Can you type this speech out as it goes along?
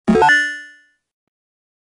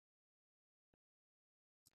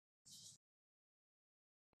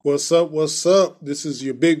What's up? What's up? This is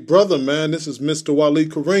your big brother, man. This is Mr. Wali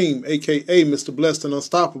Kareem, aka Mr. Blessed and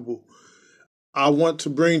Unstoppable. I want to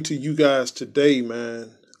bring to you guys today,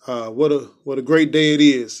 man. What a great day it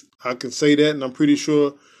is. I can say that, and I'm pretty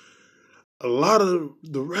sure a lot of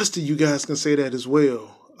the rest of you guys can say that as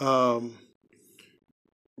well.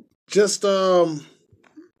 Just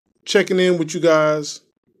checking in with you guys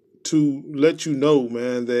to let you know,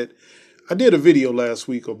 man, that I did a video last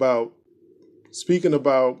week about speaking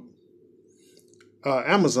about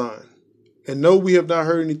Amazon. And no, we have not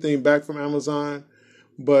heard anything back from Amazon,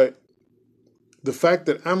 but the fact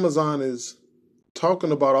that Amazon is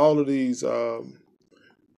talking about all of these different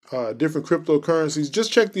cryptocurrencies,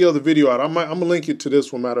 just check the other video out. I'm gonna link it to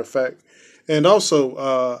this one, matter of fact. And also,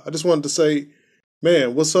 I just wanted to say,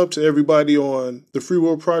 man, what's up to everybody on the Free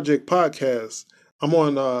Will Project podcast? I'm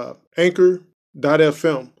on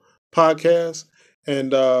Anchor.fm podcast,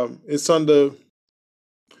 and it's under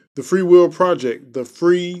the Free Will Project, the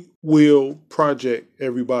Free Will Project,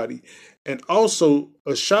 everybody. And also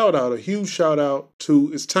a huge shout out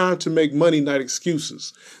to It's Time to Make Money, Not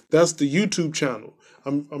Excuses. That's the YouTube channel.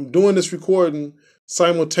 I'm doing this recording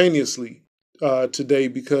simultaneously today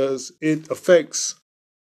because it affects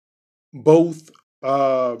both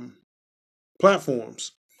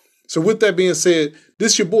platforms. So with that being said,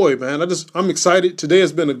 this your boy, man. I'm excited. Today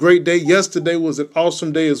has been a great day. Yesterday was an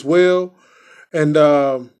awesome day as well. And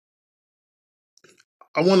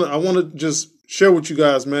I want to just share with you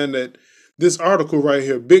guys, man, that this article right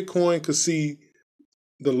here, Bitcoin could see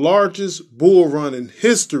the largest bull run in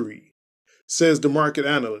history, says the market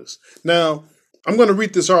analyst. Now, I'm going to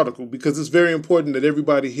read this article because it's very important that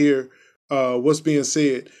everybody hear what's being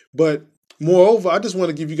said. But moreover, I just want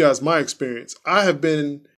to give you guys my experience. I have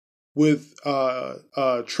been with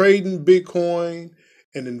trading Bitcoin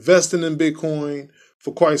and investing in Bitcoin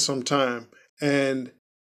for quite some time. And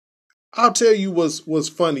I'll tell you what's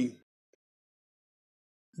funny.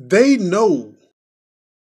 They know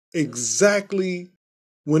exactly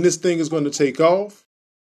when this thing is going to take off.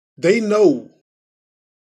 They know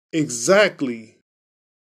exactly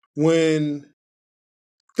when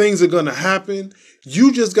things are going to happen.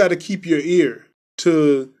 You just got to keep your ear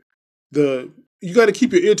to the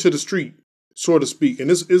street, so to speak.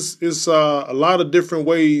 And it's a lot of different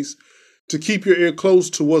ways to keep your ear close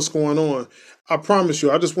to what's going on. I promise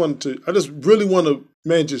you, I just really want to,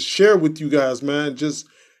 man, just share with you guys, man, just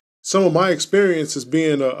some of my experience as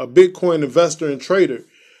being a Bitcoin investor and trader.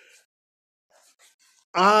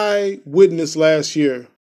 I witnessed last year,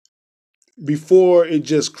 before it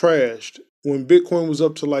just crashed, when Bitcoin was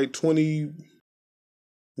up to like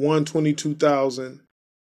 22,000.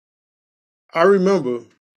 I remember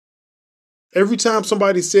every time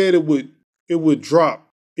somebody said it would drop,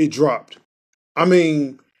 it dropped. I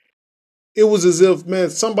mean, it was as if, man,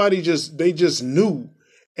 they just knew.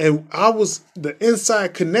 And I was the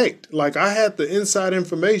inside connect. Like, I had the inside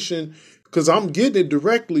information because I'm getting it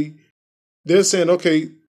directly. They're saying,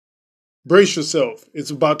 okay, brace yourself. It's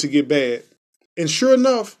about to get bad. And sure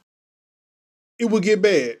enough, it would get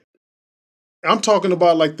bad. I'm talking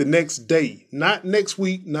about like the next day, not next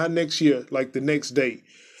week, not next year, like the next day.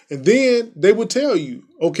 And then they would tell you,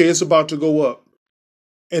 okay, it's about to go up.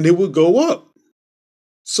 And it would go up.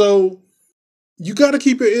 So you got to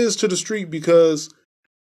keep your ears to the street because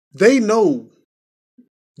they know,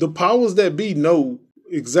 the powers that be know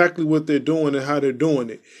exactly what they're doing and how they're doing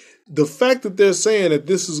it. The fact that they're saying that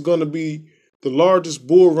this is going to be the largest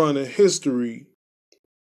bull run in history,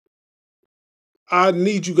 I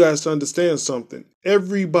need you guys to understand something.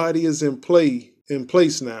 Everybody is in place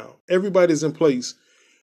now. Everybody's in place.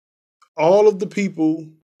 All of the people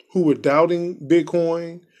who were doubting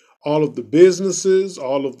Bitcoin, all of the businesses,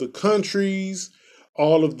 all of the countries,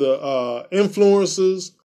 all of the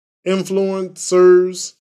influencers,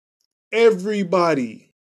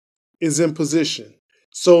 everybody is in position.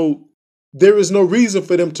 So there is no reason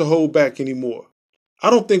for them to hold back anymore.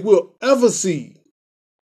 I don't think we'll ever see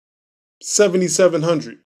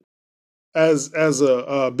 7,700 as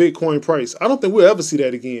a Bitcoin price. I don't think we'll ever see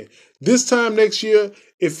that again. This time next year,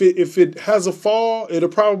 if it has a fall, it'll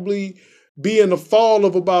probably be in a fall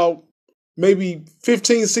of about maybe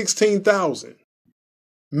 15, 16,000.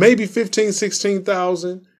 Maybe 15,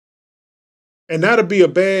 16,000. And that'll be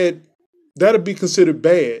considered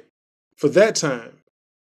bad for that time.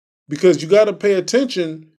 Because you got to pay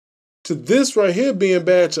attention to this right here being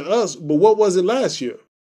bad to us. But what was it last year?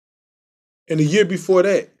 And the year before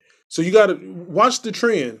that? So you got to watch the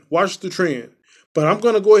trend. Watch the trend. But I'm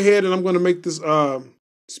going to go ahead and I'm going to make this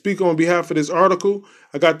speak on behalf of this article.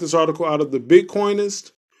 I got this article out of the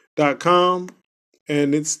Bitcoinist.com.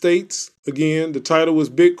 And it states, again, the title is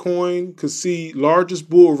Bitcoin could see largest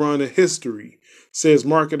bull run in history, says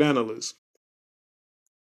market analyst.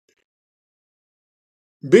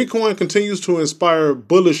 Bitcoin continues to inspire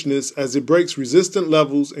bullishness as it breaks resistant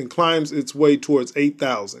levels and climbs its way towards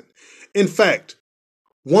 8,000. In fact,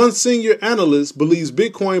 one senior analyst believes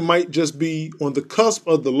Bitcoin might just be on the cusp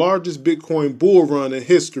of the largest Bitcoin bull run in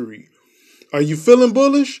history. Are you feeling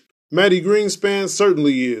bullish? Matty Greenspan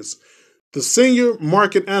certainly is. The senior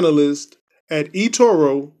market analyst at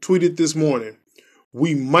eToro tweeted this morning,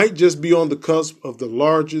 "We might just be on the cusp of the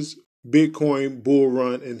largest Bitcoin bull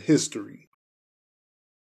run in history."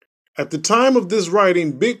 At the time of this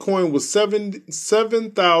writing, Bitcoin was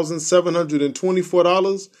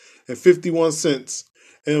 $7,724.51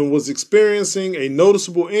 and was experiencing a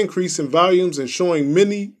noticeable increase in volumes and showing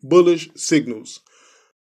many bullish signals.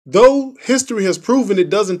 Though history has proven it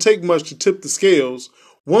doesn't take much to tip the scales,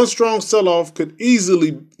 one strong sell-off could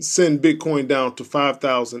easily send Bitcoin down to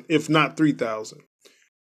 5,000, if not 3,000.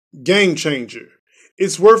 Game changer.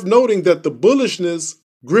 It's worth noting that the bullishness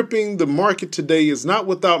gripping the market today is not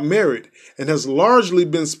without merit and has largely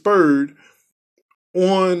been spurred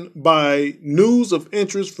on by news of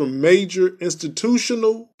interest from major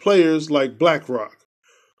institutional players like BlackRock.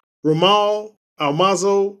 Ramal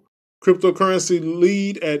Almazo, cryptocurrency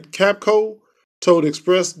lead at Capco, told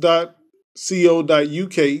Express.co.uk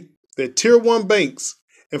that Tier 1 banks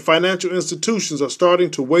and financial institutions are starting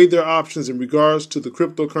to weigh their options in regards to the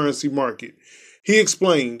cryptocurrency market. He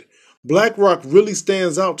explained, "BlackRock really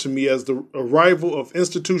stands out to me as the arrival of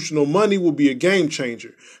institutional money will be a game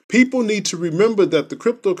changer. People need to remember that the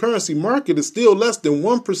cryptocurrency market is still less than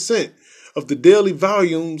 1% of the daily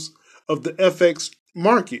volumes of the FX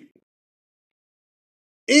market.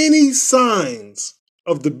 Any signs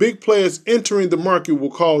of the big players entering the market will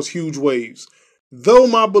cause huge waves. Though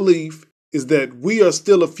my belief is that we are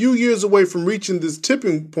still a few years away from reaching this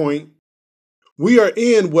tipping point, we are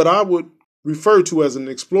in what I would refer to as an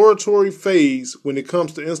exploratory phase when it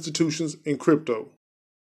comes to institutions and crypto.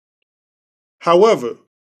 However,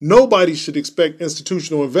 nobody should expect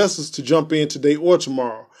institutional investors to jump in today or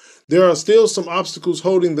tomorrow. There are still some obstacles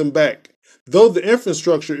holding them back, though the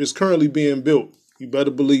infrastructure is currently being built. You better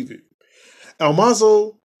believe it."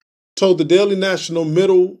 Almazo told the Daily National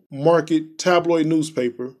middle market tabloid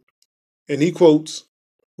newspaper, and he quotes,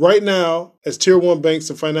 "Right now, as Tier 1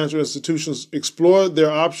 banks and financial institutions explore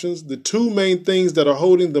their options, the two main things that are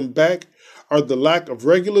holding them back are the lack of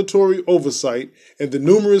regulatory oversight and the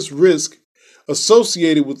numerous risks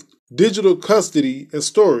associated with digital custody and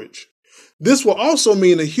storage. This will also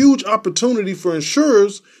mean a huge opportunity for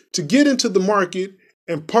insurers to get into the market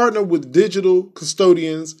and partner with digital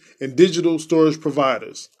custodians and digital storage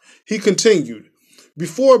providers." He continued,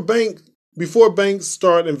 before banks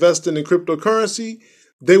start investing in cryptocurrency,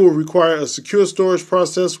 they will require a secure storage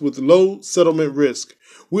process with low settlement risk.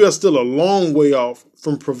 We are still a long way off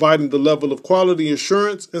from providing the level of quality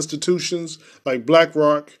assurance institutions like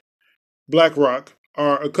BlackRock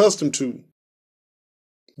are accustomed to.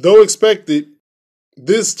 Though expect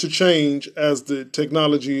this to change as the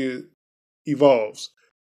technology evolves.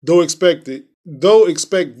 Though expect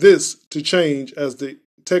this to change as the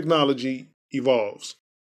technology evolves.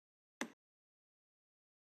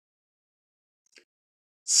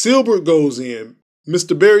 Silbert goes in.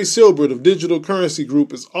 Mr. Barry Silbert of Digital Currency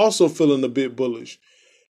Group is also feeling a bit bullish.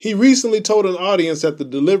 He recently told an audience at the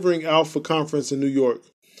Delivering Alpha conference in New York,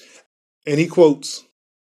 and he quotes,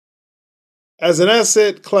 "As an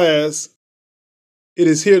asset class, it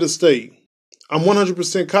is here to stay. I'm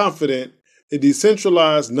 100% confident a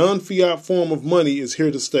decentralized, non-fiat form of money is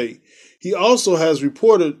here to stay." He also has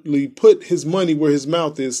reportedly put his money where his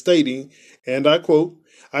mouth is, stating, and I quote,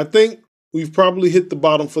 "I think we've probably hit the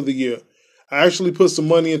bottom for the year. I actually put some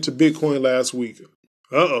money into Bitcoin last week."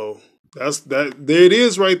 There it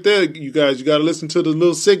is right there, you guys. You got to listen to the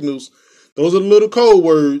little signals. Those are the little code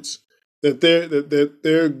words that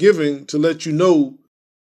they're giving to let you know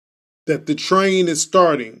that the train is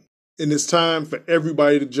starting and it's time for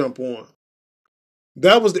everybody to jump on.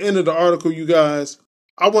 That was the end of the article, you guys.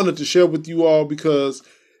 I wanted to share with you all because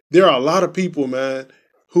there are a lot of people, man,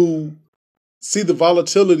 who see the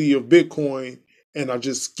volatility of Bitcoin and are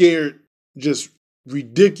just scared, just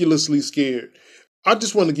ridiculously scared. I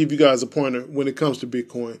just want to give you guys a pointer when it comes to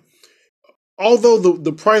Bitcoin. Although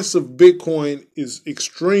the price of Bitcoin is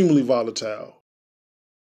extremely volatile,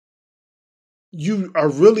 you are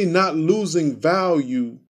really not losing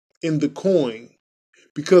value in the coin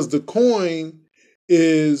because the coin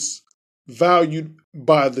is valued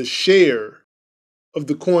by the share of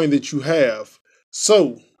the coin that you have.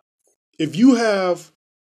 So if you have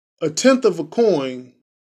a tenth of a coin,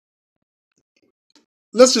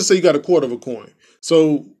 let's just say you got a quarter of a coin.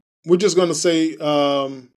 So we're just going to say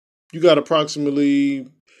you got approximately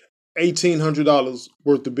 $1,800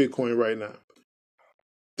 worth of Bitcoin right now.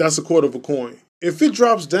 That's a quarter of a coin. If it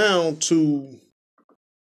drops down to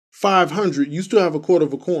 500, you still have a quarter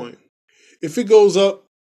of a coin. If it goes up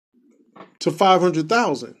to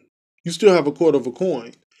 500,000, you still have a quarter of a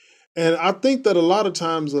coin. And I think that a lot of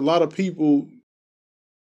times, a lot of people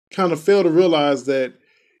kind of fail to realize that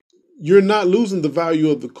you're not losing the value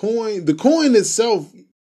of the coin. The coin itself,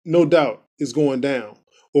 no doubt, is going down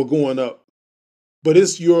or going up. But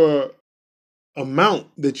it's your amount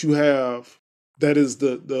that you have that is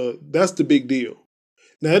that's the big deal.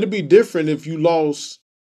 Now, it'd be different if you lost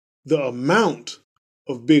the amount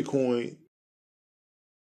of Bitcoin.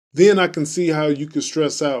 Then I can see how you could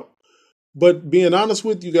stress out. But being honest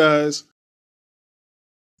with you guys,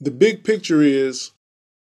 the big picture is,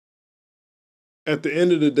 at the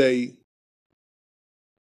end of the day,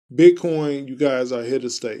 Bitcoin, you guys, are here to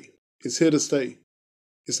stay. It's here to stay.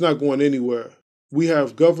 It's not going anywhere. We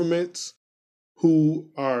have governments who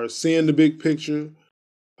are seeing the big picture.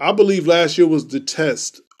 I believe last year was the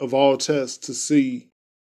test of all tests to see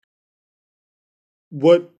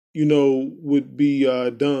what, would be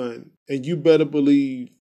done. And you better believe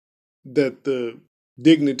that the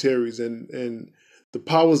dignitaries and the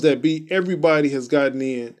powers that be, everybody has gotten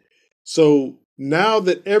in. So now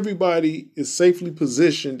that everybody is safely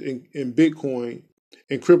positioned in Bitcoin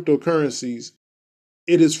and cryptocurrencies,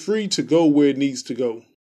 it is free to go where it needs to go.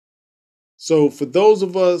 So for those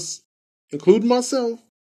of us, including myself,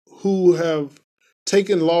 who have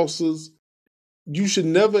taken losses, you should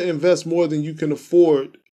never invest more than you can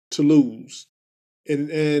afford to lose.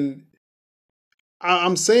 And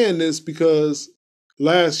I'm saying this because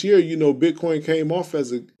last year, Bitcoin came off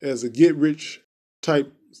as a get rich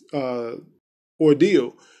type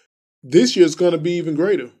ordeal. This year is going to be even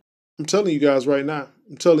greater. I'm telling you guys right now.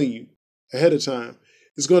 I'm telling you ahead of time.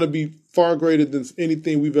 It's going to be far greater than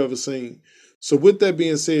anything we've ever seen. So with that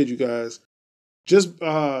being said, you guys, just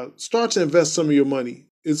start to invest some of your money.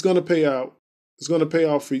 It's going to pay out. It's going to pay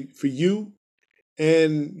off for you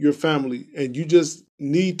and your family. And you just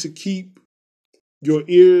need to keep your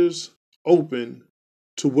ears open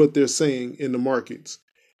to what they're saying in the markets.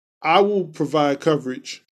 I will provide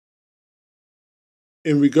coverage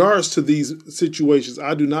in regards to these situations.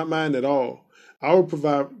 I do not mind at all. I will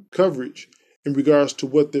provide coverage in regards to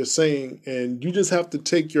what they're saying. And you just have to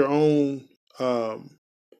take your own,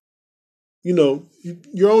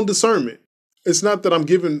 your own discernment. It's not that I'm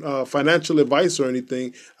giving financial advice or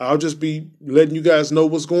anything. I'll just be letting you guys know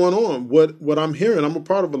what's going on, what I'm hearing. I'm a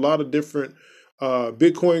part of a lot of different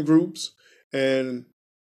Bitcoin groups, and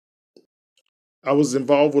I was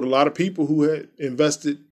involved with a lot of people who had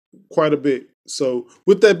invested quite a bit. So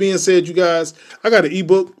with that being said, you guys, I got an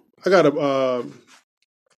ebook. I got a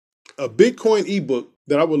Bitcoin ebook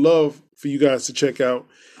that I would love for you guys to check out.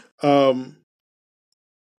 I'm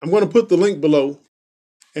going to put the link below,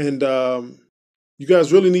 and you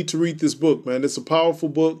guys really need to read this book, man. It's a powerful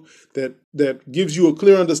book that gives you a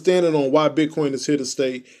clear understanding on why Bitcoin is here to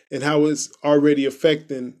stay and how it's already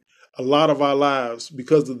affecting a lot of our lives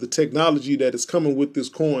because of the technology that is coming with this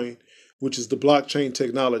coin, which is the blockchain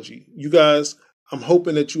technology. You guys, I'm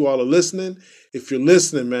hoping that you all are listening. If you're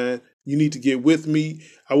listening, man, you need to get with me.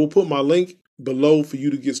 I will put my link below for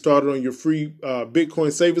you to get started on your free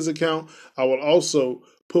Bitcoin savings account. I will also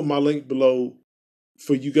put my link below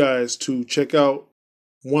for you guys to check out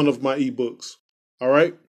one of my ebooks. All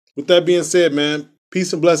right. With that being said, man,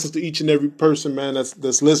 peace and blessings to each and every person, man,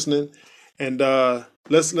 that's listening. And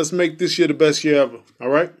let's make this year the best year ever. All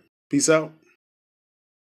right. Peace out.